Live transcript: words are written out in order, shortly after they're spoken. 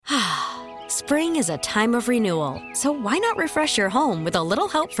Spring is a time of renewal, so why not refresh your home with a little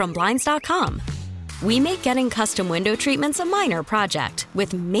help from Blinds.com? We make getting custom window treatments a minor project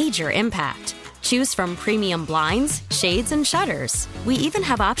with major impact. Choose from premium blinds, shades, and shutters. We even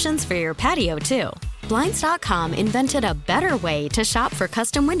have options for your patio, too. Blinds.com invented a better way to shop for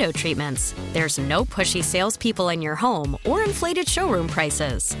custom window treatments. There's no pushy salespeople in your home or inflated showroom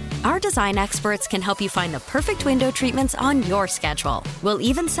prices. Our design experts can help you find the perfect window treatments on your schedule. We'll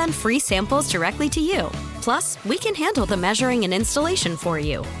even send free samples directly to you. Plus, we can handle the measuring and installation for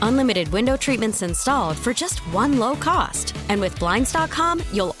you. Unlimited window treatments installed for just one low cost. And with Blinds.com,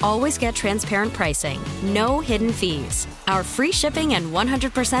 you'll always get transparent pricing. No hidden fees. Our free shipping and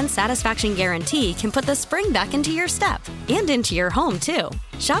 100% satisfaction guarantee can put the spring back into your step and into your home, too.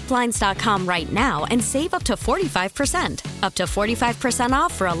 Shop Blinds.com right now and save up to 45%. Up to 45%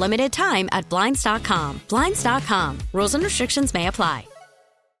 off for a limited time at Blinds.com. Blinds.com. Rules and restrictions may apply.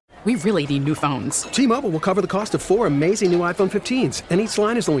 We really need new phones. T-Mobile will cover the cost of 4 amazing new iPhone 15s, and each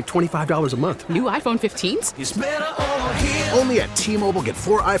line is only $25 a month. New iPhone 15s? It's better over here. Only at T-Mobile, get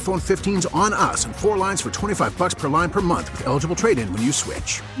 4 iPhone 15s on us and 4 lines for $25 per line per month with eligible trade-in when you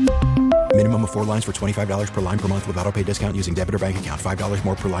switch. Minimum of 4 lines for $25 per line per month with autopay discount using debit or bank account. $5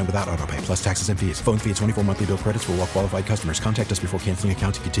 more per line without autopay, plus taxes and fees. Phone fee at 24 monthly bill credits for well-qualified customers. Contact us before canceling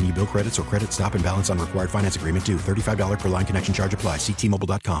account to continue bill credits or credit stop and balance on required finance agreement due. $35 per line connection charge applies. See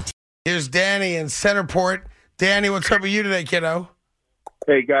T-Mobile.com. Here's Danny in Centerport. Danny, what's up with you today, kiddo?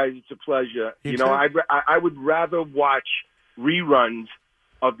 Hey, guys, it's a pleasure. You know, I would rather watch reruns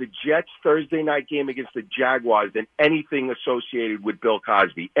of the Jets Thursday night game against the Jaguars than anything associated with Bill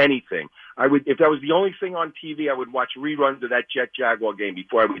Cosby. Anything. I would, if that was the only thing on TV, I would watch reruns of that Jet-Jaguar game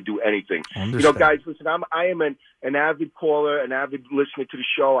before I would do anything. You know, guys, listen, I am an avid caller, an avid listener to the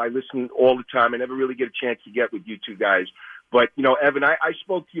show. I listen all the time. I never really get a chance to get with you two guys. But, you know, Evan, I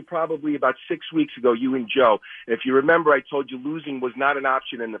spoke to you probably about 6 weeks ago, you and Joe. And if you remember, I told you losing was not an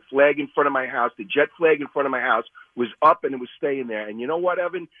option, and the flag in front of my house, the Jet flag in front of my house, was up and it was staying there. And you know what,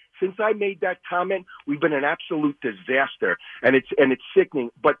 Evan? Since I made that comment, we've been an absolute disaster, and it's sickening.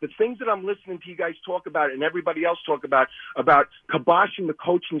 But the things that I'm listening to you guys talk about and everybody else talk about kiboshing the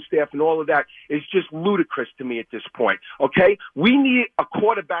coaching staff and all of that is just ludicrous to me at this point, okay? We need a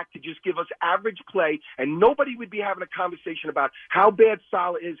quarterback to just give us average play, and nobody would be having a conversation about how bad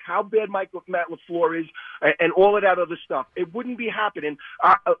Saleh is, how bad Matt LaFleur is, and all of that other stuff. It wouldn't be happening.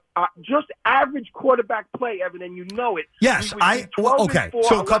 Just average quarterback play, Evan, and you know it. Yes, okay.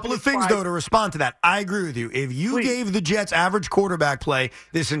 So a couple of things, though, to respond to that. I agree with you. If you gave the Jets average quarterback play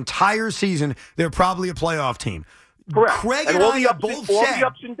this entire season, they're probably a playoff team. Correct. Craig and I have both said. All the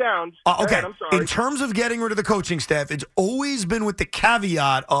ups and downs. Okay. I'm sorry. In terms of getting rid of the coaching staff, it's always been with the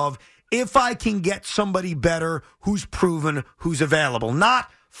caveat of if I can get somebody better who's proven, who's available, not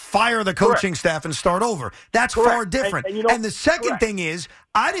fire the coaching staff and start over. That's far different. And, you know, and the second thing is,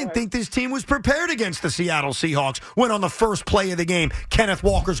 I didn't think this team was prepared against the Seattle Seahawks when on the first play of the game, Kenneth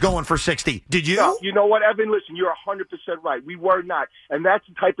Walker's going for 60. Did you? No, you know what, Evan? Listen, you're 100% right. We were not. And that's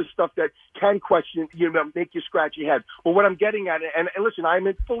the type of stuff that can question, make you scratch your head. But what I'm getting at, and listen, I'm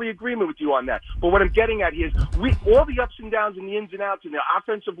in fully agreement with you on that. But what I'm getting at here is all the ups and downs and the ins and outs and the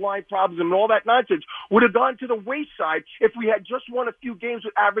offensive line problems and all that nonsense would have gone to the wayside if we had just won a few games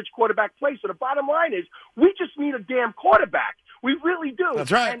with average quarterback play. So the bottom line is we just need a damn quarterback. We really do.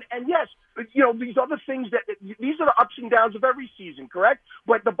 That's right. And yes, you know, these other things these are the ups and downs of every season, correct?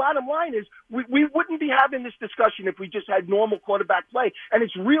 But the bottom line is we wouldn't be having this discussion if we just had normal quarterback play. And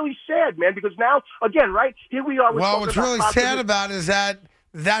it's really sad, man, because now, again, right, here we are. Well, what's really sad about it is that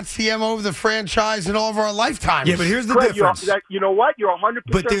that's the MO of the franchise in all of our lifetimes. Yeah, but here's the difference. You know what? You're 100% right.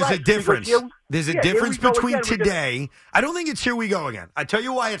 But there's a difference. There's a difference between again. today. I don't think it's here we go again. I tell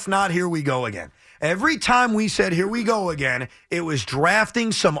you why it's not here we go again. Every time we said here we go again, it was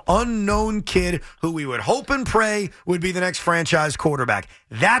drafting some unknown kid who we would hope and pray would be the next franchise quarterback.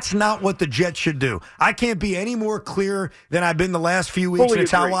 That's not what the Jets should do. I can't be any more clear than I've been the last few weeks. It's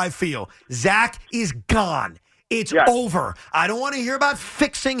how I feel. Zach is gone. It's over. I don't want to hear about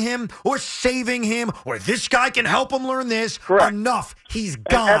fixing him or saving him or this guy can help him learn this. Correct. Enough. He's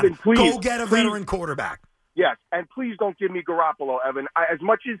gone. Evan, please, go get a veteran quarterback. Yes, and please don't give me Garoppolo, Evan. As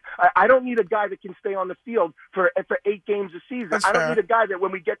much as I don't need a guy that can stay on the field for 8 games a season. I don't need a guy that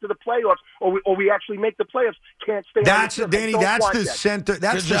when we get to the playoffs or we actually make the playoffs can't stay on the field. Danny, that's the center.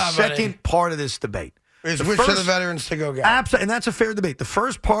 That's the second part of this debate. Is which of the veterans to go get? Absolutely, and that's a fair debate. The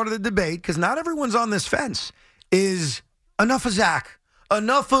first part of the debate, because not everyone's on this fence, is enough of Zach.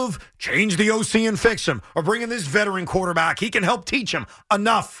 Enough of change the OC and fix him or bring in this veteran quarterback. He can help teach him.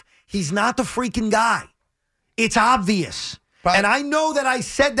 Enough. He's not the freaking guy. It's obvious. And I know that I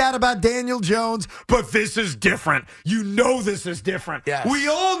said that about Daniel Jones, but this is different. You know this is different. Yes. We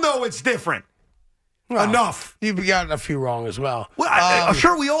all know it's different. Well, Enough. You've gotten a few wrong as well. Well, I'm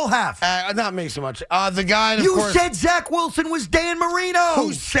sure we all have. Not me so much. The guy, of You course, said Zach Wilson was Dan Marino.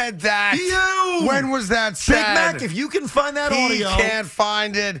 who said that? You. When was that Big said? Mac, if you can find that He audio. can't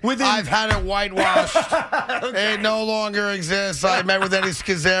find it. I've had it whitewashed. It no longer exists. I met with Eddie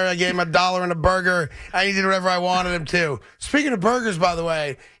Scazzeri. I gave him $1 and a burger, and he did whatever I wanted him to. Speaking of burgers, by the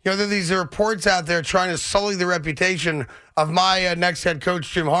way, there are these reports out there trying to sully the reputation of my next head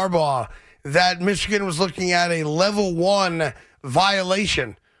coach, Jim Harbaugh, that Michigan was looking at a level 1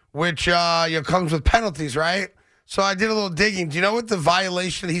 violation, which comes with penalties, right? So I did a little digging. Do you know what the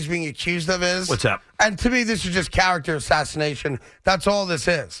violation he's being accused of is? What's up? And to me, this is just character assassination. That's all this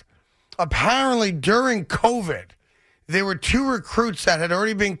is. Apparently, during COVID, there were 2 recruits that had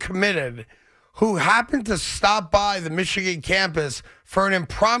already been committed who happened to stop by the Michigan campus for an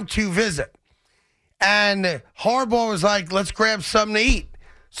impromptu visit. And Harbaugh was like, let's grab something to eat.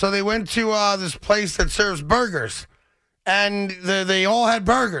 So they went to this place that serves burgers, and they all had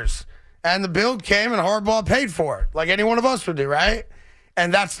burgers. And the bill came, and Harbaugh paid for it, like any one of us would do, right?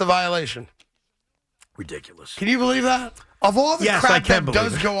 And that's the violation. Ridiculous. Can you believe that? Of all the Yes, I crap can that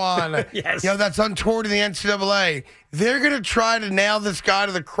believe does it. go on, Yes. that's untoward in the NCAA, they're going to try to nail this guy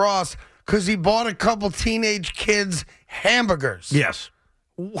to the cross because he bought a couple teenage kids hamburgers. Yes.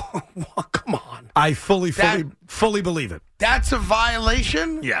 Come on. I fully believe it. That's a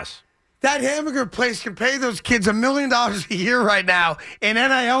violation? Yes. That hamburger place can pay those kids $1 million a year right now in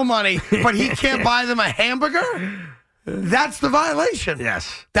NIL money, but he can't buy them a hamburger? That's the violation.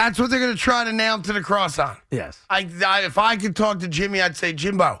 Yes. That's what they're going to try to nail him to the cross on. Yes. If I could talk to Jimmy, I'd say,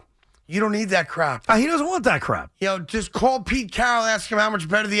 Jimbo, you don't need that crap. He doesn't want that crap. Just call Pete Carroll, ask him how much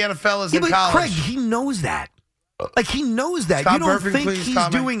better the NFL is Yeah, in but college. Craig, he knows that. Like, he knows that. Stop You don't burping, think please, he's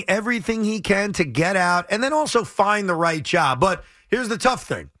Tommy. doing everything he can to get out and then also find the right job. But here's the tough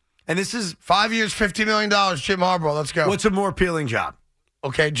thing. And this is 5 years, $50 million, Jim Harbaugh. Let's go. what's a more appealing job?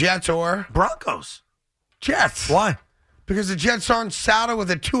 Okay, Jets or? Broncos. Jets. Why? Because the Jets aren't saddled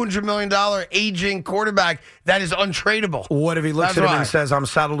with a $200 million aging quarterback that is untradeable. What if he looks That's at him why. and says, I'm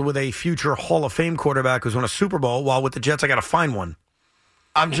saddled with a future Hall of Fame quarterback who's won a Super Bowl, while with the Jets I got to find one?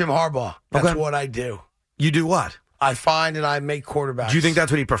 I'm Jim Harbaugh. That's Okay. what I do. You do what? I find and I make quarterbacks. Do you think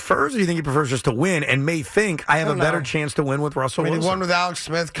that's what he prefers, or do you think he prefers just to win and may think I have a don't better know. chance to win with Russell He Wilson? won with Alex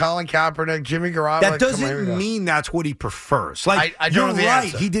Smith, Colin Kaepernick, Jimmy Garoppolo. That doesn't mean that's what he prefers. Like, I don't you're know the right.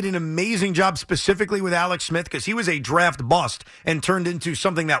 answer. He did an amazing job specifically with Alex Smith because he was a draft bust and turned into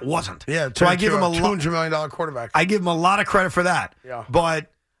something that wasn't. Yeah, so I give him a $200 million quarterback. I give him a lot of credit for that. Yeah.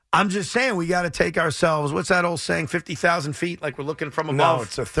 But I'm just saying we got to take ourselves. What's that old saying? 50,000 feet, like we're looking from above. No,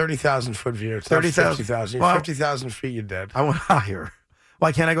 it's a 30,000 foot view. It's 30,000? 50,000. You're Well- 50,000 feet, you're dead. I went higher.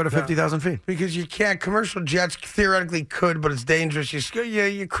 Why can't I go to 50,000 feet? Because you can't. Commercial jets theoretically could, but it's dangerous.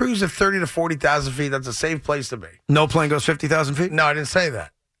 You cruise at 30 to 40,000 feet. That's a safe place to be. No plane goes 50,000 feet? No, I didn't say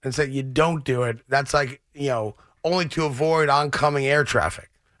that. I said you don't do it. That's like, only to avoid oncoming air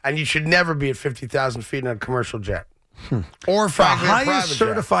traffic. And you should never be at 50,000 feet in a commercial jet. Or The frankly, a private highest jet.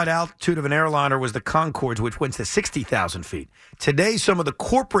 certified altitude of an airliner was the Concords, which went to 60,000 feet. Today, some of the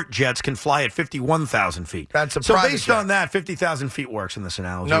corporate jets can fly at 51,000 feet. That's a so private based jet. on that, 50,000 feet works in this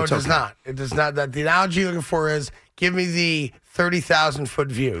analogy. No, it It's does okay. not. It does not. That the analogy you're looking for is give me the 30,000 foot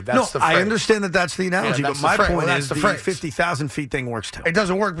view. That's No, the phrase. I understand that that's the analogy, Yeah, but that's my the phrase. point Well, that's is the the phrase. 50,000 feet thing works too. It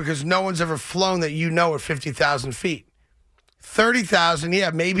doesn't work because no one's ever flown that at 50,000 feet. 30,000,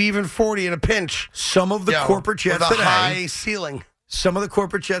 yeah, maybe even 40 in a pinch. Some of the corporate jets with a today, high ceiling. some of the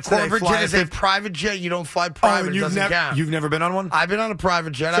corporate jets today Corporate fly jet is at a private jet. You don't fly Oh, private. and It doesn't count. you've never been on one? I've been on a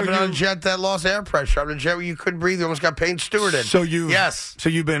private jet. So I've been on a you- jet that lost air pressure. I've been on a jet where you couldn't breathe. You almost got pain stewarded. Yes. So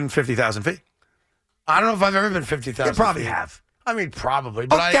you've been 50,000 feet? I don't know if I've ever been 50,000 You probably feet. have. I mean, probably,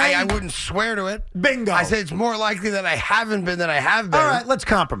 but Okay. I wouldn't swear to it. Bingo. I say it's more likely that I haven't been than I have been. All right, let's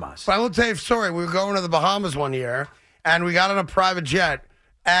compromise. But I will tell you a story. We were going to the Bahamas one year, and we got on a private jet,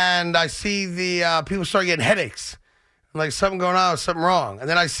 and I see the people start getting headaches. I'm like, something going on, something wrong. And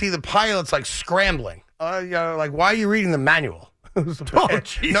then I see the pilots, like, scrambling. Like, why are you reading the manual?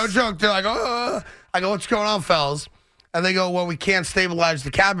 jeez. No joke. They're like, oh. I go, what's going on, fellas? And they go, well, we can't stabilize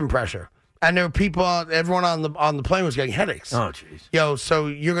the cabin pressure. And there were people, everyone on the plane was getting headaches. Oh, jeez. So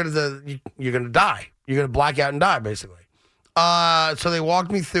you're gonna die. You're gonna black out and die, basically. So they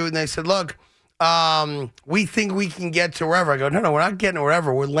walked me through, and they said, look, we think we can get to wherever. I go, no, we're not getting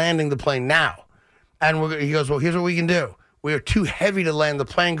wherever. We're landing the plane now. And he goes, well, here's what we can do. We are too heavy to land the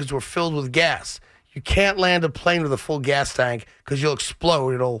plane because we're filled with gas. You can't land a plane with a full gas tank because you'll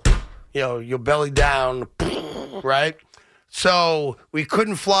explode. You'll belly down, right? So we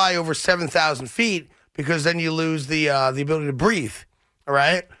couldn't fly over 7,000 feet because then you lose the ability to breathe. All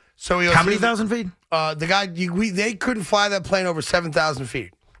right. So he goes, How many thousand feet? They couldn't fly that plane over 7,000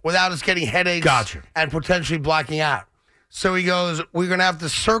 feet without us getting headaches and potentially blacking out. So he goes, we're going to have to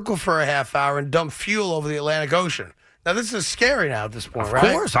circle for a half hour and dump fuel over the Atlantic Ocean. Now, this is scary now at this point, right?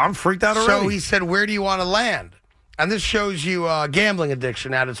 Of course. I'm freaked out already. So he said, where do you want to land? And this shows you gambling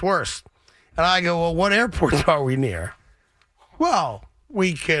addiction at its worst. And I go, well, what airports are we near? Well,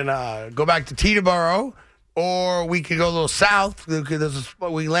 we can go back to Teterboro, or we could go a little south.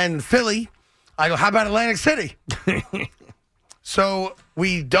 We land in Philly. I go, how about Atlantic City? So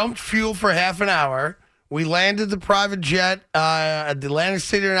we dumped fuel for half an hour. We landed the private jet at the Atlantic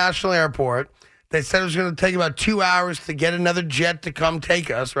City International Airport. They said it was going to take about 2 hours to get another jet to come take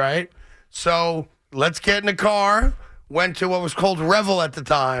us, right? So let's get in the car. Went to what was called Revel at the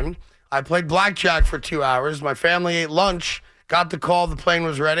time. I played blackjack for 2 hours. My family ate lunch, got the call the plane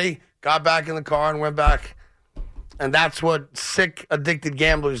was ready, got back in the car and went back. And that's what sick, addicted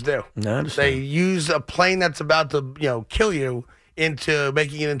gamblers do. They use a plane that's about to, kill you into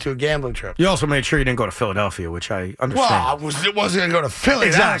making it into a gambling trip. You also made sure you didn't go to Philadelphia, which I understand. Well, it wasn't going to go to Philly.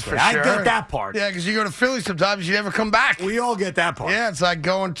 Exactly. That's for sure. I get that part. Yeah, because you go to Philly sometimes, you never come back. We all get that part. Yeah, it's like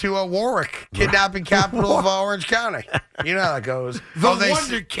going to Warwick, kidnapping capital of Orange County. You know how that goes. The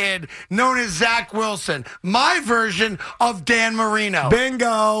Wonder Kid, known as Zach Wilson. My version of Dan Marino.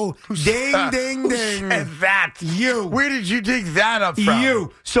 Bingo. Ding, ding, Who ding. said that? You. Where did you dig that up from?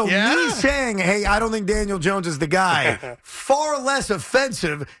 You. So Yeah? me saying, hey, I don't think Daniel Jones is the guy, far less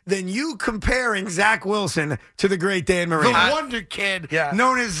offensive than you comparing Zach Wilson to the great Dan Marino. The Wonder Kid,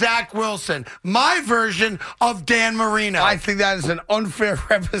 known as Zach Wilson. My version of Dan Marino. I think that is an unfair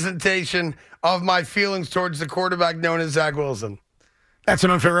representation of my feelings towards the quarterback known as Zach Wilson. That's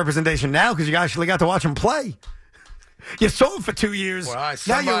an unfair representation now because you actually got to watch him play. You saw him for 2 years. Well,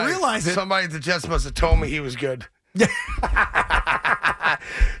 now you realize it. Somebody at the Jets must have told me he was good.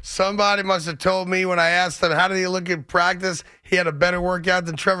 Somebody must have told me when I asked him, how did he look in practice? He had a better workout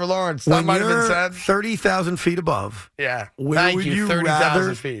than Trevor Lawrence. That might have been said. 30,000 feet above. Yeah. Where would you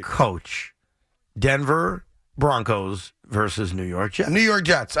rather feet. coach? Denver Broncos versus New York Jets. New York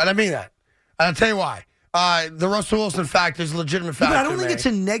Jets. And I mean that. And I'll tell you why. The Russell Wilson factor is a legitimate factor. But I don't think it's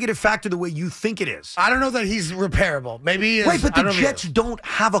a negative factor the way you think it is. I don't know that he's repairable. Maybe he is. Right, but the Jets don't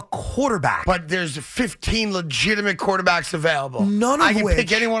have a quarterback. But there's 15 legitimate quarterbacks available. None of I can which,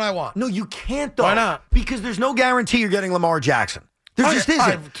 pick anyone I want. No, you can't, though. Why not? Because there's no guarantee you're getting Lamar Jackson. There just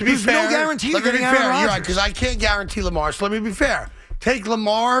isn't. To be There's fair, no guarantee you're let me getting be fair. Aaron You're Rodgers. right, because I can't guarantee Lamar, so let me be fair. Take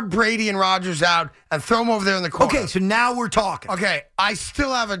Lamar, Brady, and Rodgers out and throw them over there in the corner. Okay, so now we're talking. Okay, I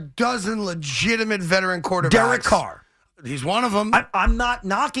still have a dozen legitimate veteran quarterbacks. Derek Carr. He's one of them. I'm not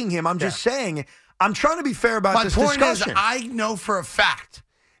knocking him. I'm just saying, I'm trying to be fair about this discussion. My point discussion. is, I know for a fact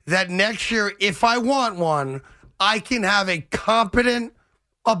that next year, if I want one, I can have a competent,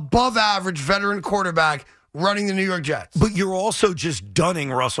 above-average veteran quarterback running the New York Jets. But you're also just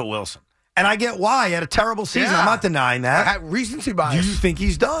dunning Russell Wilson. And I get why. He had a terrible season. Yeah. I'm not denying that. I have recency bias. Do you think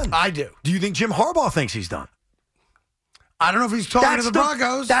he's done? I do. Do you think Jim Harbaugh thinks he's done? I don't know if he's talking to the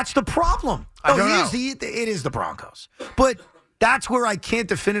Broncos. That's the problem. I don't know. It is the Broncos. But that's where I can't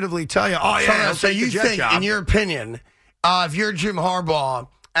definitively tell you, So you think, in your opinion, if you're Jim Harbaugh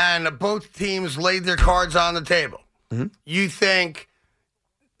and both teams laid their cards on the table, you think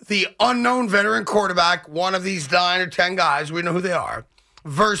the unknown veteran quarterback, one of these 9 or 10 guys, we know who they are,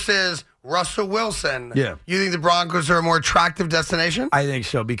 versus Russell Wilson, you think the Broncos are a more attractive destination? I think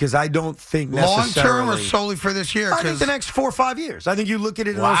so, because I don't think necessarily. Long-term or solely for this year? I think the next 4 or 5 years. I think you look at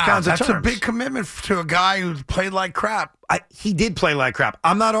it in those kinds of terms. That's a big commitment to a guy who played like crap. He did play like crap.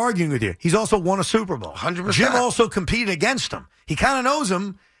 I'm not arguing with you. He's also won a Super Bowl. 100%. Jim also competed against him. He kind of knows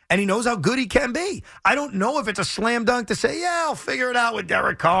him, and he knows how good he can be. I don't know if it's a slam dunk to say, I'll figure it out with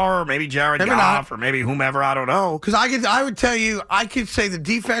Derek Carr or maybe Jared Goff or maybe whomever. I don't know. Because I would tell you, I could say the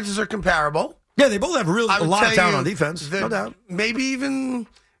defenses are comparable. Yeah, they both have a lot of talent on defense. No doubt. Maybe even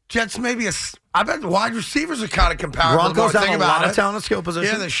Jets, I bet the wide receivers are kind of comparable. Broncos have a lot of talent at skill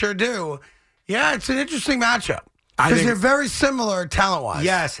position. Yeah, they sure do. Yeah, it's an interesting matchup. Because they're very similar talent-wise.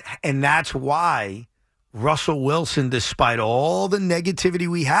 Yes, and that's why Russell Wilson, despite all the negativity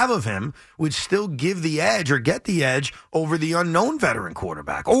we have of him, would still give the edge or get the edge over the unknown veteran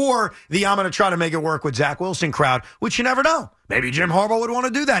quarterback or the I'm going to try to make it work with Zach Wilson crowd, which you never know. Maybe Jim Harbaugh would want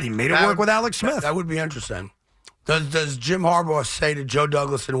to do that. He made it work with Alex Smith. That would be interesting. Does Jim Harbaugh say to Joe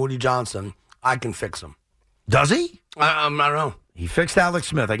Douglas and Woody Johnson, I can fix him? Does he? I don't know. He fixed Alex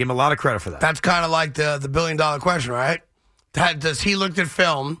Smith. I give him a lot of credit for that. That's kind of like the billion-dollar question, right? Does he look at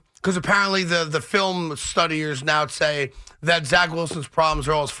film? Because apparently the film studiers now say that Zach Wilson's problems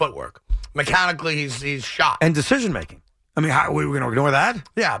are all his footwork. Mechanically, he's shot. And decision making. I mean, how, we were going to ignore that?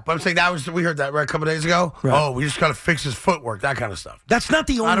 Yeah, but I'm saying we heard that right a couple days ago. Right. Oh, we just got to fix his footwork, that kind of stuff. That's not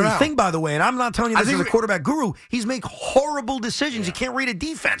the only thing, by the way. And I'm not telling you this as a quarterback guru. He's make horrible decisions. You can't read a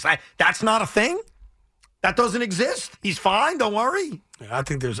defense. That's not a thing. That doesn't exist. He's fine. Don't worry. Yeah, I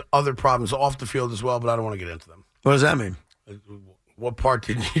think there's other problems off the field as well, but I don't want to get into them. What does that mean? What part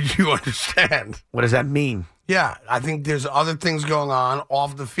did you understand? What does that mean? Yeah, I think there's other things going on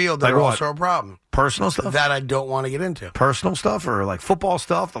off the field that are also a problem. Personal stuff? That I don't want to get into. Personal stuff or like football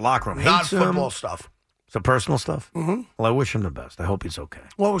stuff? The locker room hates him? Not football stuff. So personal stuff? Mm-hmm. Well, I wish him the best. I hope he's okay.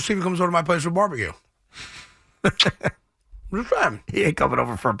 Well, we'll see if he comes over to my place for barbecue. He ain't coming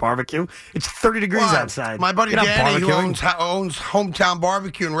over for a barbecue. It's 30 degrees outside. My buddy Danny, who owns Hometown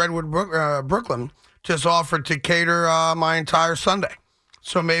Barbecue in Redwood, Brooklyn, just offered to cater my entire Sunday.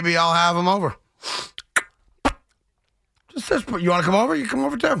 So maybe I'll have him over. Just says, you want to come over? You come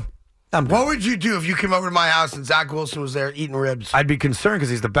over too. What would you do if you came over to my house and Zach Wilson was there eating ribs? I'd be concerned because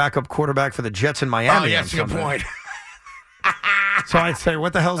he's the backup quarterback for the Jets in Miami. Oh, yeah, that's a good point. So I'd say,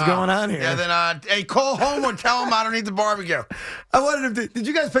 what the hell's going on here? Yeah, then, hey, call home and tell him I don't eat the barbecue. I wanted him to, did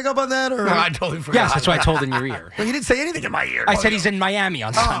you guys pick up on that? Or? No, I totally forgot. Yes, that's what I told in your ear. Well, you didn't say anything in my ear. I said he's in Miami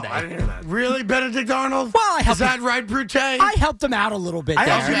on Sunday. I didn't hear that. Really, Benedict Arnold? Well, Is that right, Brute? I helped him out a little bit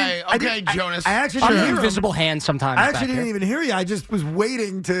there. Okay, Jonas. I actually I'm didn't an hear him. invisible hand sometimes. I actually didn't even hear you. I just was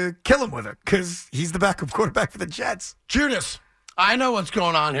waiting to kill him with it because he's the backup quarterback for the Jets. Judas, I know what's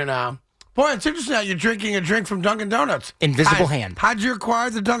going on here now. Boy, it's interesting how you're drinking a drink from Dunkin' Donuts. Invisible hand. How'd you acquire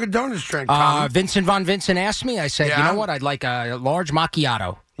the Dunkin' Donuts drink, Tom? Vincent Von Vincent asked me. I said, you know what? I'd like a large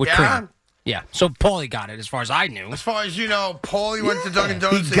macchiato with cream. Yeah. So Paulie got it, as far as I knew. As far as you know, Paulie went to Dunkin'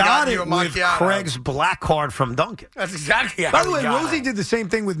 Donuts He and got you it a macchiato. with Craig's black card from Dunkin'. That's exactly how By the he way, got Rosie it. did the same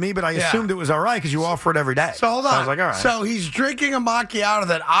thing with me, but I assumed it was all right because you offer it every day. So hold on. I was like, all right. So he's drinking a macchiato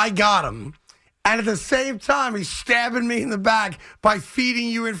that I got him. And at the same time, he's stabbing me in the back by feeding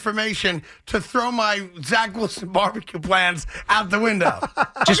you information to throw my Zach Wilson barbecue plans out the window.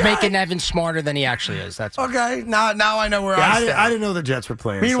 Just making Evan smarter than he actually is. That's all. Okay, now I know where I stand. I didn't know the Jets were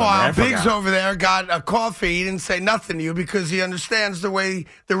playing. Meanwhile, Sunday. Biggs over there got a coffee. He didn't say nothing to you because he understands the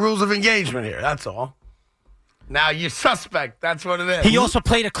rules of engagement here. That's all. Now you're suspect. That's what it is. He also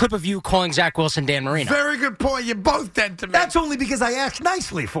played a clip of you calling Zach Wilson Dan Marino. Very good point. You both dead to me. That's only because I asked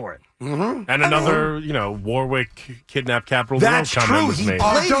nicely for it. Mm-hmm. And another, Warwick kidnapped capital of the world That's comment true. was He made.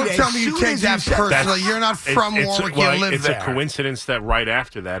 played don't it tell as me you soon take as that you said personally. You're not from Warwick. You live it's there. a coincidence that right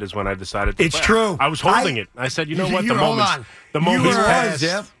after that is when I decided to It's play. true. I was holding it. I said, you know what? The moment's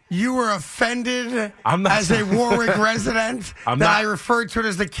passed. You were offended I'm not as a Warwick resident I referred to it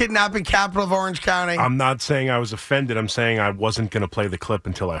as the kidnapping capital of Orange County. I'm not saying I was offended. I'm saying I wasn't going to play the clip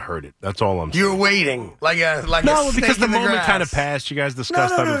until I heard it. That's all I'm saying. You were waiting like a no, snake because the in moment grass. kind of passed. You guys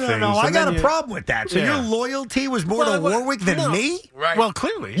discussed other things. No, I and got then a problem with that. So your loyalty was more to Warwick than me? Right. Well,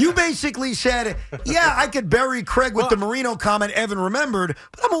 clearly. You basically said, yeah, I could bury Craig with the Marino comment Evan remembered,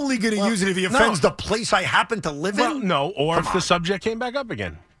 but I'm only going to use it if he offends the place I happen to live in? No, or if the subject came back up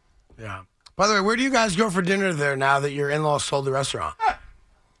again. Yeah. By the way, where do you guys go for dinner there now that your in-laws sold the restaurant?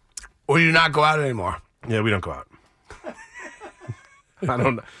 Or do you not go out anymore? Yeah, we don't go out.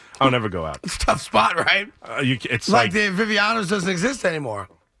 I'll never go out. It's a tough spot, right? It's like the Viviano's doesn't exist anymore.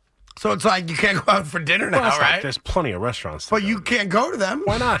 So it's like you can't go out for dinner now, right? right? There's plenty of restaurants. But you can't go to them.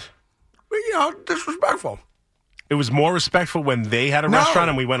 Why not? Well, disrespectful. It was more respectful when they had a restaurant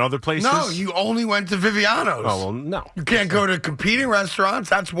and we went other places. No, you only went to Viviano's. Oh, well, no. You can't go to competing restaurants.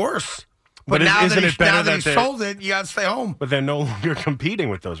 That's worse. But isn't it better that he sold it, you got to stay home. But they're no longer competing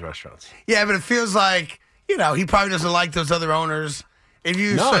with those restaurants. Yeah, but it feels like, he probably doesn't like those other owners. If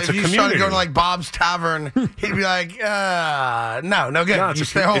you started going to like Bob's Tavern, he'd be like, no good. No, you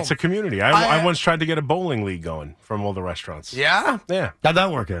stay home. It's a community. I once tried to get a bowling league going from all the restaurants. Yeah? Yeah. How'd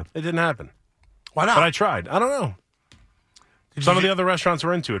that work out? It didn't happen. Why not? But I tried. I don't know. Some of the other restaurants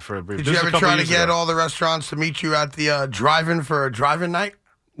were into it for a brief. Did you ever try to get all the restaurants to meet you at the drive-in for a drive-in night?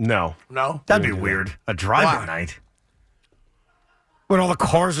 No. No? That'd be weird. A drive-in night. When all the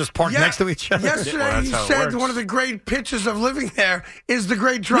cars just parked next to each other. Yesterday, you said one of the great pitches of living there is the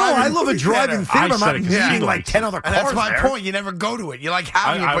great drive-in. No, I love a drive-in theater. I'm not meeting like 10 other cars. And that's my point. You never go to it. You like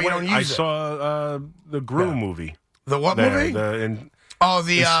having it, but you don't use it. I saw the Gru movie. The what movie?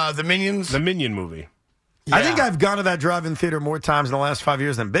 The Minions? The Minion movie. Yeah. I think I've gone to that drive-in theater more times in the last 5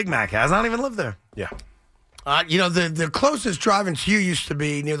 years than Big Mac has. I don't even live there. Yeah. The closest drive-in to you used to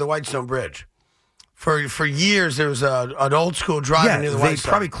be near the Whitestone Bridge. For years, there was an old school drive-in near the Whitestone. They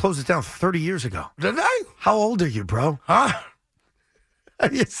probably closed it down 30 years ago. Did they? How old are you, bro? Huh?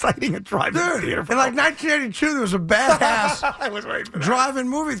 You're citing a drive-in theater. In like 1982, there was a badass I was waiting for that. drive-in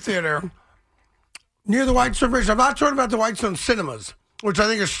movie theater near the Whitestone Bridge. I'm not talking about the Whitestone Cinemas, which I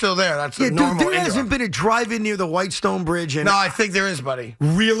think is still there. That's a normal there indoor. hasn't been a drive-in near the Whitestone Bridge. No, I think there is, buddy.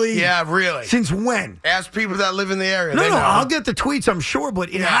 Really? Yeah, really. Since when? Ask people that live in the area. No, They know. I'll get the tweets, I'm sure, but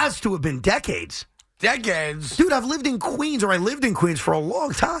it has to have been decades. Decades. Dude, I've lived in Queens, or I lived in Queens for a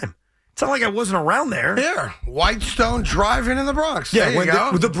long time. It's not like I wasn't around there. Here, Whitestone Drive-In in the Bronx. Yeah, there you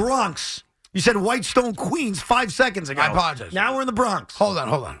go. The Bronx. You said Whitestone, Queens 5 seconds ago. I apologize. Now we're in the Bronx. Hold on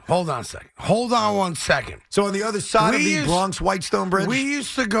a second. Hold on 1 second. So on the other side of the Bronx Whitestone Bridge? We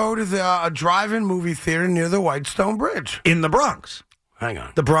used to go to the drive-in movie theater near the Whitestone Bridge. In the Bronx? Hang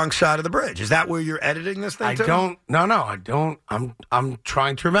on. The Bronx side of the bridge. Is that where you're editing this thing I to? don't. No, I don't. I'm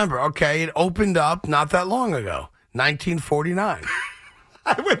trying to remember. Okay, it opened up not that long ago, 1949.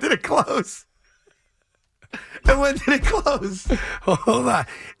 When did it close? And when did it close? Hold on.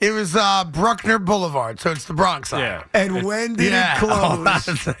 It was Bruckner Boulevard, so it's the Bronx side. Yeah. And when did it close? Hold on a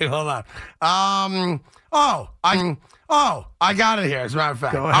second. Hold on. I got it here, as a matter of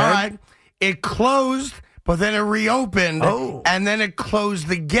fact. Go ahead. All right. It closed, but then it reopened, Oh. and then it closed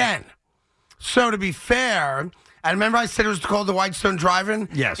again. So to be fair, and remember I said it was called the Whitestone Drive-In?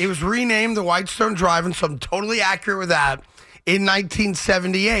 Yes. It was renamed the Whitestone Drive-In, so I'm totally accurate with that, in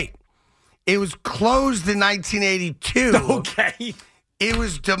 1978. It was closed in 1982. Okay. It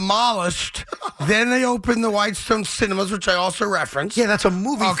was demolished. Then they opened the Whitestone Cinemas, which I also referenced. Yeah, that's a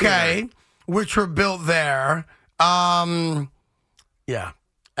movie Okay, theater. which were built there. Yeah.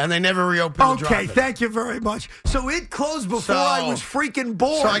 And they never reopened the Okay, drive-in. thank you very much. So it closed before I was freaking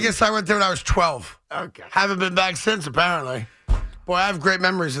born. So I guess I went there when I was 12. Okay. Haven't been back since, apparently. Boy, I have great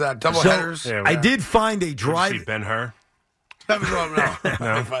memories of that. Double So, headers. Yeah, I did find a Did you drive. see Ben-Hur?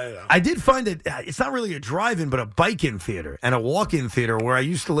 I did find it. It's not really a drive-in, but a bike-in theater and a walk-in theater where I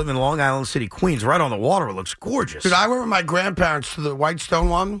used to live in Long Island City, Queens, right on the water. It looks gorgeous. Dude, I went with my grandparents to the Whitestone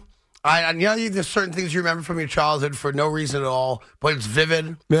one. I know there's certain things you remember from your childhood for no reason at all, but it's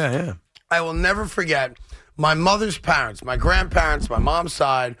vivid. Yeah. I will never forget my mother's parents, my grandparents, my mom's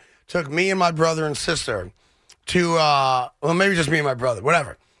side, took me and my brother and sister to, well, maybe just me and my brother,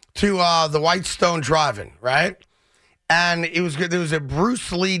 whatever, to the Whitestone Drive-In, right? And it was good. There was a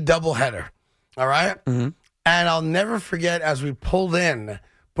Bruce Lee doubleheader, all right? Mm-hmm. And I'll never forget, as we pulled in,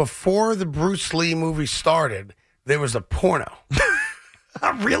 before the Bruce Lee movie started, there was a porno.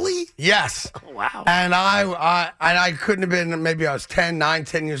 Really? Yes. Oh, wow. And I couldn't have been, maybe I was 10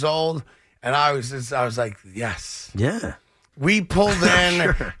 years old, and I was like, yes. Yeah. We pulled in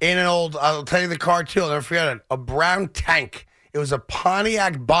Sure. in an old, I'll tell you the car too, I'll never forget it, a brown tank. It was a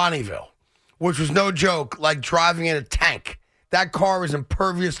Pontiac Bonneville, which was no joke, like driving in a tank. That car was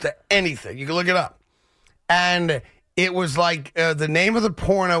impervious to anything. You can look it up. And it was like, the name of the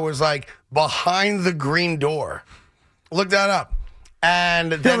porno was like Behind the Green Door. Look that up.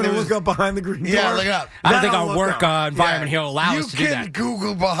 And then there was, look up Behind the Green Door. yeah, look it up. I don't think That'll our look work up. environment here will allow us to do You that. can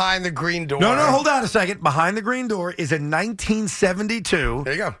Google Behind the Green Door. No, hold on a second. Behind the Green Door is a 1972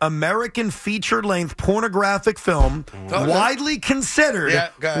 There you go. American feature-length pornographic film, widely considered Yeah,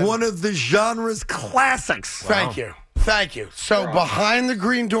 go ahead. one of the genre's classics. Thank you. So Behind the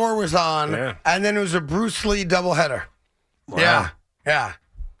Green Door was on, and then it was a Bruce Lee doubleheader. Wow. Yeah.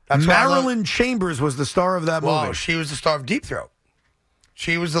 That's why I love- Marilyn Chambers was the star of that movie. Whoa, she was the star of Deep Throat.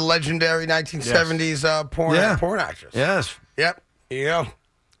 She was the legendary 1970s porn actress. Yes. Yep. Here you go.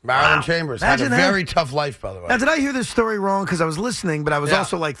 Marilyn Chambers Imagine had a that. very tough life, by the way. Now, did I hear this story wrong? Because I was listening, but I was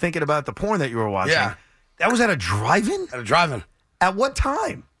also like thinking about the porn that you were watching. Yeah. That was at a drive-in? At a drive-in. At what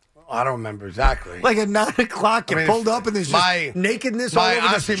time? I don't remember exactly. Like at 9 o'clock, you I mean, pulled up and there's just nakedness all over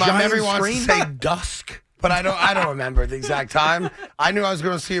honestly, this my giant memory wants screen? to say dusk, but I don't remember the exact time. I knew I was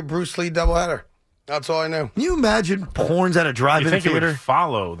going to see a Bruce Lee doubleheader. That's all I knew. Can you imagine porn's at a You drive-in think it theater? would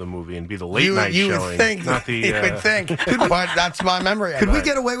follow the movie and be the late night you showing? would think. Not the, you would think. But that's my memory. Could we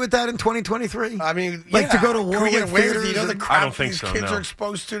get away with that in 2023? I mean, Like to go to Can we get Warwick away with theaters it? You know the and- crap I don't think these so, kids no. are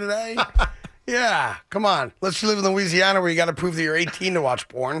exposed to today? Yeah, come on. Let's live in Louisiana where you got to prove that you're 18 to watch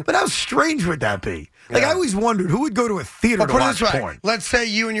porn. But how strange would that be? Like, Yeah. I always wondered who would go to a theater Well, to put it watch this way. porn. Let's say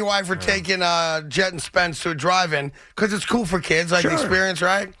you and your wife were taking Jet and Spence to a drive-in because it's cool for kids, like the Sure. experience,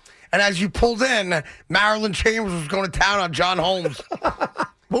 right? And as you pulled in, Marilyn Chambers was going to town on John Holmes.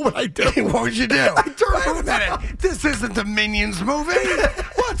 What would I do? What would you do? I'd turn Wait a around. minute. This isn't the Minions movie.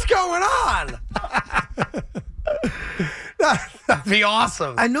 What's going on? That'd be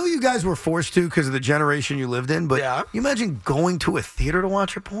awesome. I know you guys were forced to because of the generation you lived in, but Yeah. you imagine going to a theater to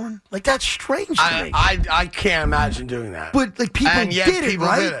watch a porn? Like, that's strange to me. I can't imagine doing that. But, like, people and yet did it, people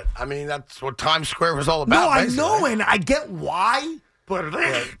right? did it. I mean, that's what Times Square was all No, about. I basically. know, and I get why,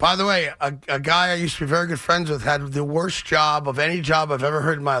 By the way, a guy I used to be very good friends with had the worst job of any job I've ever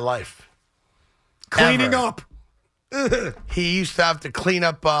heard in my life. Cleaning up. He used to have to clean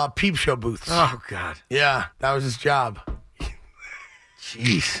up peep show booths. Oh, God. Yeah, that was his job.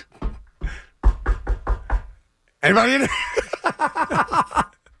 Jeez. Anybody in it?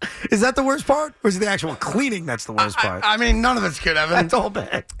 Is that the worst part? Or is it the actual cleaning that's the worst part? I mean, none of it's good, Evan. That's all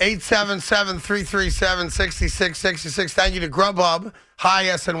bad. 877-337-6666. Thank you to Grubhub. Hi,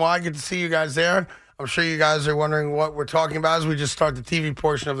 SNY. Good to see you guys there. I'm sure you guys are wondering what we're talking about as we just start the TV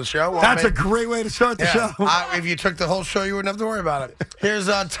portion of the show. Well, that's a great way to start the show. If you took the whole show, you wouldn't have to worry about it. Here's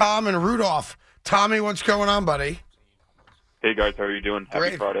Tom and Rudolph. Tommy, what's going on, buddy? Hey, guys. How are you doing?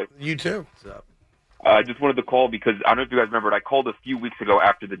 Great. Happy Friday. You too. What's up? I just wanted to call because I don't know if you guys remembered. I called a few weeks ago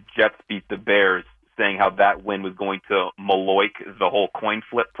after the Jets beat the Bears, saying how that win was going to Maloik the whole coin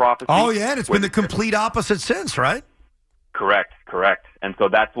flip prophecy. Oh, yeah, and it's been the complete opposite since, right? Correct. And so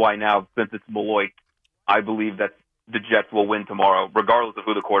that's why now, since it's Maloik, I believe that the Jets will win tomorrow, regardless of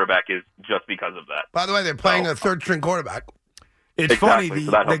who the quarterback is, just because of that. By the way, they're playing a third-string quarterback. It's funny,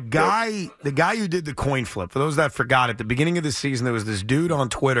 the guy who did the coin flip, for those that forgot, at the beginning of the season, there was this dude on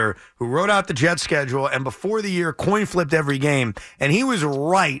Twitter who wrote out the Jets schedule, and before the year, coin flipped every game, and he was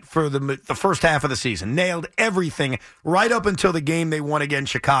right for the first half of the season, nailed everything right up until the game they won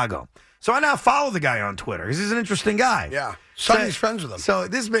against Chicago. So I now follow the guy on Twitter, because he's an interesting guy. Yeah, Sonny's friends with him. So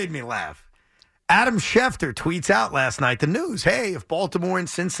this made me laugh. Adam Schefter tweets out last night the news. Hey, if Baltimore and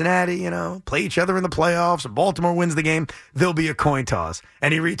Cincinnati, play each other in the playoffs, and Baltimore wins the game, there'll be a coin toss.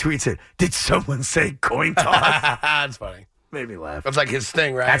 And he retweets it. Did someone say coin toss? That's funny. Made me laugh. That's like his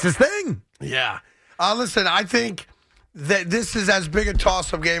thing, right? That's his thing. Yeah. Listen, I think that this is as big a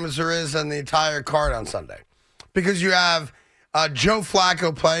toss-up game as there is on the entire card on Sunday. Because you have Joe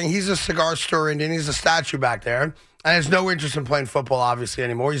Flacco playing. He's a cigar store Indian. He's a statue back there. And has no interest in playing football, obviously,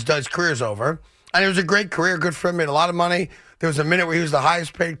 anymore. His career's over. And it was a great career, good for him, made a lot of money. There was a minute where he was the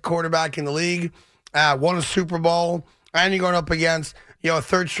highest paid quarterback in the league, won a Super Bowl, and you're going up against a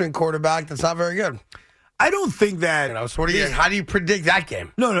third-string quarterback that's not very good. I don't think that... So how do you predict that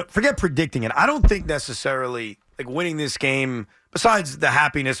game? No, forget predicting it. I don't think necessarily winning this game, besides the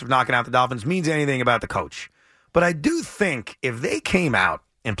happiness of knocking out the Dolphins, means anything about the coach. But I do think if they came out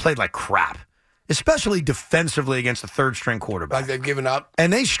and played like crap, especially defensively against a third-string quarterback... Like they've given up?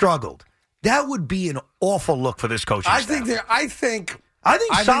 And they struggled. That would be an awful look for this coaching staff. I think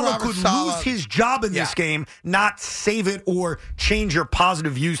Saleh could lose his job in this game, not save it or change your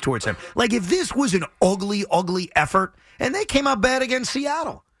positive views towards him. Like if this was an ugly, ugly effort, and they came out bad against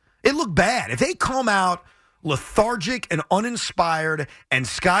Seattle, it looked bad. If they come out lethargic and uninspired, and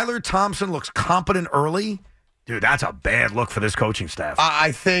Skylar Thompson looks competent early, dude, that's a bad look for this coaching staff.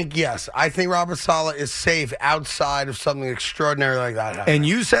 I think, yes. I think Robert Saleh is safe outside of something extraordinary like that happening. And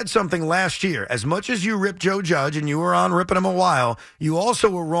you said something last year. As much as you ripped Joe Judge, and you were on ripping him a while, you also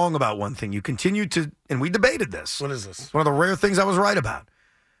were wrong about one thing. You continued to, and we debated this. What is this? It's one of the rare things I was right about.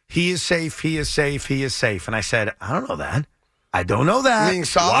 He is safe, he is safe, he is safe. And I said, I don't know that. I don't know that. You mean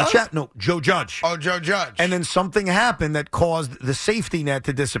Saleh? Watch out. No, Joe Judge. Oh, Joe Judge. And then something happened that caused the safety net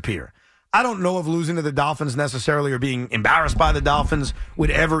to disappear. I don't know if losing to the Dolphins necessarily or being embarrassed by the Dolphins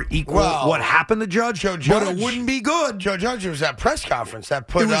would ever equal what happened to Judge, but it wouldn't be good. Joe Judge was at press conference that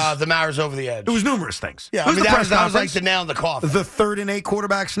put the Mariners over the edge. It was numerous things. Yeah, it was that was like the nail in the coffin. The 3rd and 8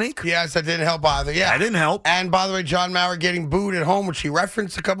 quarterback sneak? Yes, that didn't help either. Yeah, that didn't help. And by the way, John Maurer getting booed at home, which he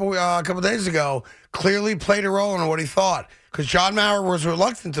referenced a couple days ago, clearly played a role in what he thought. Because John Maurer was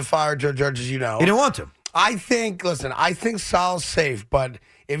reluctant to fire Joe Judge, as you know. He didn't want to. I think Saleh's safe, but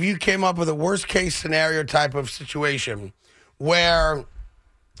if you came up with a worst-case scenario type of situation where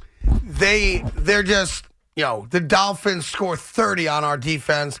they're just, the Dolphins score 30 on our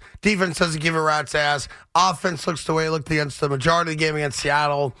defense. Defense doesn't give a rat's ass. Offense looks the way it looked against the majority of the game against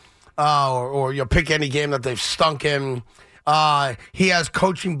Seattle, or pick any game that they've stunk in. He has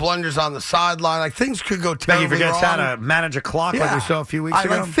coaching blunders on the sideline. Like, things could go terribly wrong. He forgets how to manage a clock like we saw a few weeks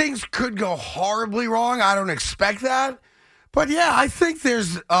ago. Things could go horribly wrong. I don't expect that. But, yeah, I think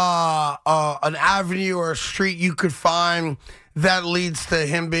there's an avenue or a street you could find that leads to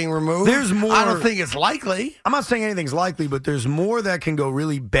him being removed. There's more. I don't think it's likely. I'm not saying anything's likely, but there's more that can go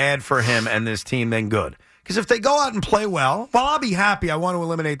really bad for him and this team than good. Because if they go out and play well, I'll be happy. I want to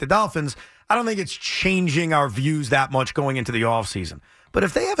eliminate the Dolphins. I don't think it's changing our views that much going into the offseason. But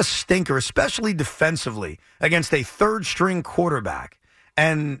if they have a stinker, especially defensively, against a third-string quarterback,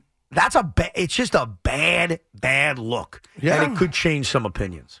 and it's just a bad look. Yeah. And it could change some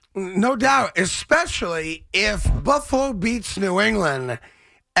opinions. No doubt, especially if Buffalo beats New England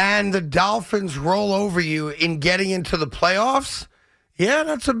and the Dolphins roll over you in getting into the playoffs. Yeah,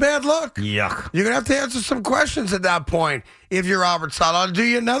 that's a bad look. Yuck. You're going to have to answer some questions at that point if you're Robert Saleh. I'll do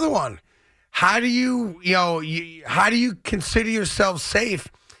you another one. How do how do you consider yourself safe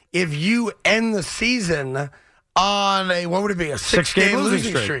if you end the season on a 6-game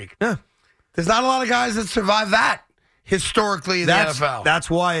losing streak? Yeah. There's not a lot of guys that survive that historically in the NFL.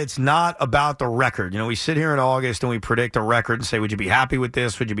 That's why it's not about the record. We sit here in August and we predict a record and say, would you be happy with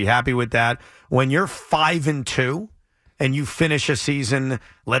this? Would you be happy with that? When you're 5-2 and you finish a season,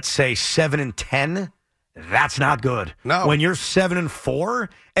 let's say 7-10, that's not good. No. When you're 7-4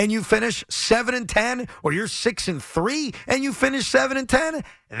 and you finish 7-10, or you're 6-3 and you finish 7-10,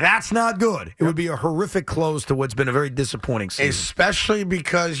 that's not good. It would be a horrific close to what's been a very disappointing season. Especially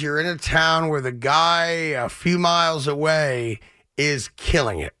because you're in a town where the guy a few miles away is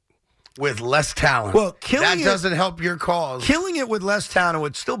killing it with less talent. Well, that doesn't help your cause. Killing it with less talent,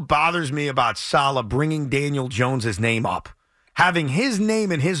 what still bothers me about Saleh bringing Daniel Jones' name up, having his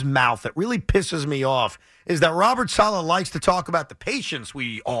name in his mouth, that really pisses me off, is that Robert Saleh likes to talk about the patience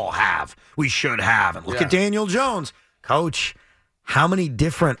we all have, we should have. And look at Daniel Jones. Coach, how many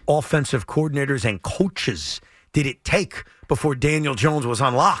different offensive coordinators and coaches did it take before Daniel Jones was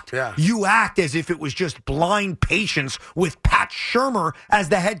unlocked? Yeah. You act as if it was just blind patience with Pat Shurmur as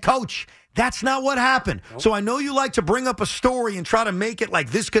the head coach. That's not what happened. Nope. So I know you like to bring up a story and try to make it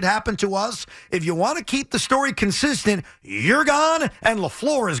like this could happen to us. If you want to keep the story consistent, you're gone and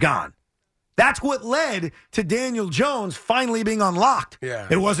LaFleur is gone. That's what led to Daniel Jones finally being unlocked. Yeah.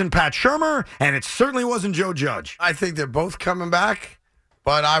 It wasn't Pat Shurmur, and it certainly wasn't Joe Judge. I think they're both coming back,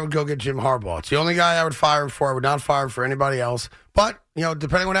 but I would go get Jim Harbaugh. It's the only guy I would fire him for. I would not fire him for anybody else. But,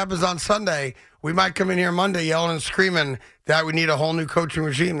 depending on what happens on Sunday, we might come in here Monday yelling and screaming that we need a whole new coaching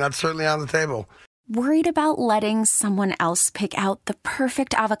regime. That's certainly on the table. Worried about letting someone else pick out the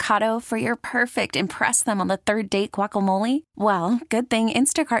perfect avocado for your perfect impress them on the third date guacamole? Well, good thing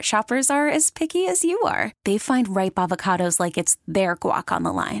Instacart shoppers are as picky as you are. They find ripe avocados like it's their guac on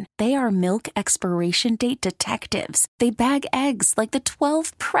the line. They are milk expiration date detectives. They bag eggs like the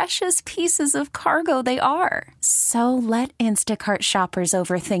 12 precious pieces of cargo they are. So let Instacart shoppers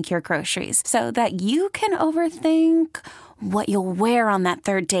overthink your groceries so that you can overthink what you'll wear on that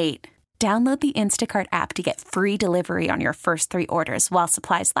third date. Download the Instacart app to get free delivery on your first 3 orders while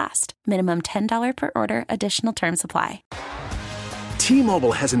supplies last. Minimum $10 per order. Additional terms apply.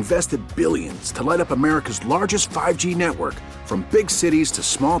 T-Mobile has invested billions to light up America's largest 5G network, from big cities to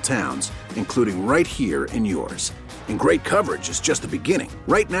small towns, including right here in yours. And great coverage is just the beginning.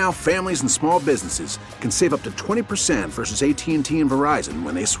 Right now, families and small businesses can save up to 20% versus AT&T and Verizon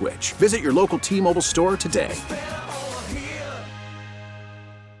when they switch. Visit your local T-Mobile store today.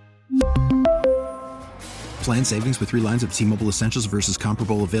 Plan savings with 3 lines of T-Mobile Essentials versus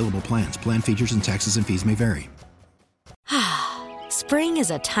comparable available plans. Plan features and taxes and fees may vary. Spring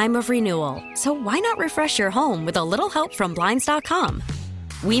is a time of renewal, so why not refresh your home with a little help from Blinds.com?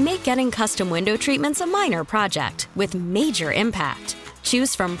 We make getting custom window treatments a minor project with major impact.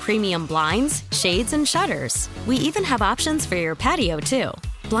 Choose from premium blinds, shades, and shutters. We even have options for your patio, too.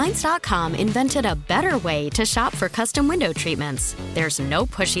 Blinds.com invented a better way to shop for custom window treatments. There's no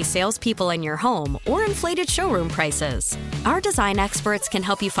pushy salespeople in your home or inflated showroom prices. Our design experts can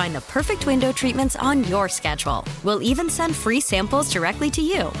help you find the perfect window treatments on your schedule. We'll even send free samples directly to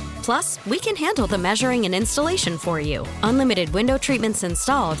you. Plus, we can handle the measuring and installation for you. Unlimited window treatments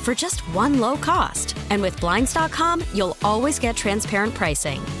installed for just one low cost. And with Blinds.com, you'll always get transparent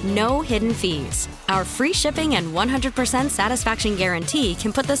pricing. No hidden fees. Our free shipping and 100% satisfaction guarantee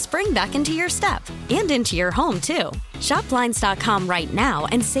can put the spring back into your step and into your home, too. Shop Blinds.com right now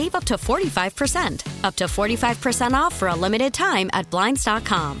and save up to 45%. Up to 45% off for a limited time at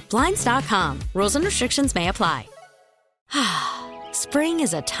Blinds.com. Blinds.com. Rules and restrictions may apply. Spring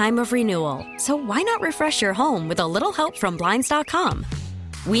is a time of renewal, so why not refresh your home with a little help from Blinds.com?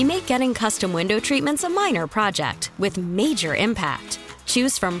 We make getting custom window treatments a minor project with major impact.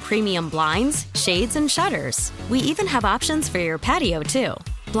 Choose from premium blinds, shades, and shutters. We even have options for your patio, too.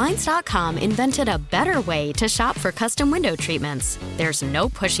 Blinds.com invented a better way to shop for custom window treatments. There's no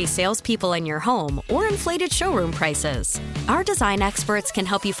pushy salespeople in your home or inflated showroom prices. Our design experts can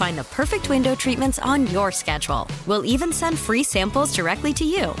help you find the perfect window treatments on your schedule. We'll even send free samples directly to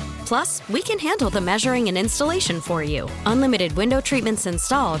you. Plus, we can handle the measuring and installation for you. Unlimited window treatments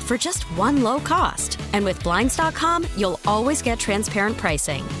installed for just one low cost. And with Blinds.com, you'll always get transparent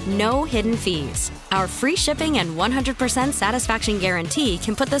pricing. No hidden fees. Our free shipping and 100% satisfaction guarantee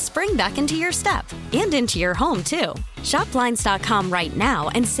can put the spring back into your step and into your home, too. Shop Blinds.com right now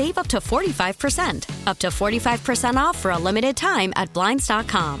and save up to 45%. Up to 45% off for a limited time at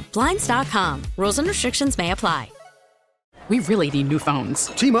Blinds.com. Blinds.com. Rules and restrictions may apply. We really need new phones.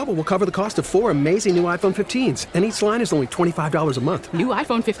 T-Mobile will cover the cost of 4 amazing new iPhone 15s, and each line is only $25 a month. New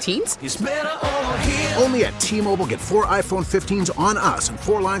iPhone 15s? It's better over here. Only at T-Mobile, get 4 iPhone 15s on us and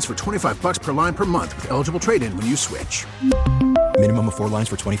 4 lines for $25 per line per month with eligible trade-in when you switch. Minimum of 4 lines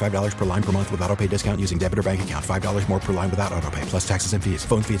for $25 per line per month with auto-pay discount using debit or bank account. $5 more per line without auto-pay, plus taxes and fees.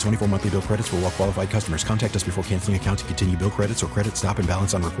 Phone fee at 24 monthly bill credits for well-qualified customers. Contact us before canceling account to continue bill credits or credit stop and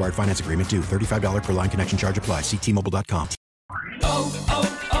balance on required finance agreement due. $35 per line connection charge applies. See T-Mobile.com.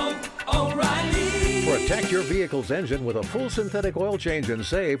 O'Reilly. Protect your vehicle's engine with a full synthetic oil change and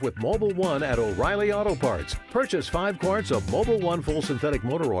save with Mobil 1 at O'Reilly Auto Parts. Purchase 5 quarts of Mobil 1 full synthetic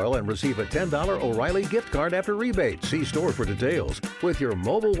motor oil and receive a $10 O'Reilly gift card after rebate. See store for details. With your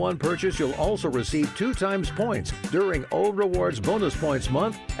Mobil 1 purchase, you'll also receive 2 times points during O Rewards Bonus Points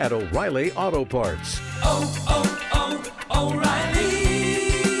Month at O'Reilly Auto Parts.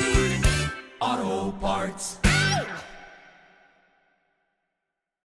 O'Reilly Auto Parts.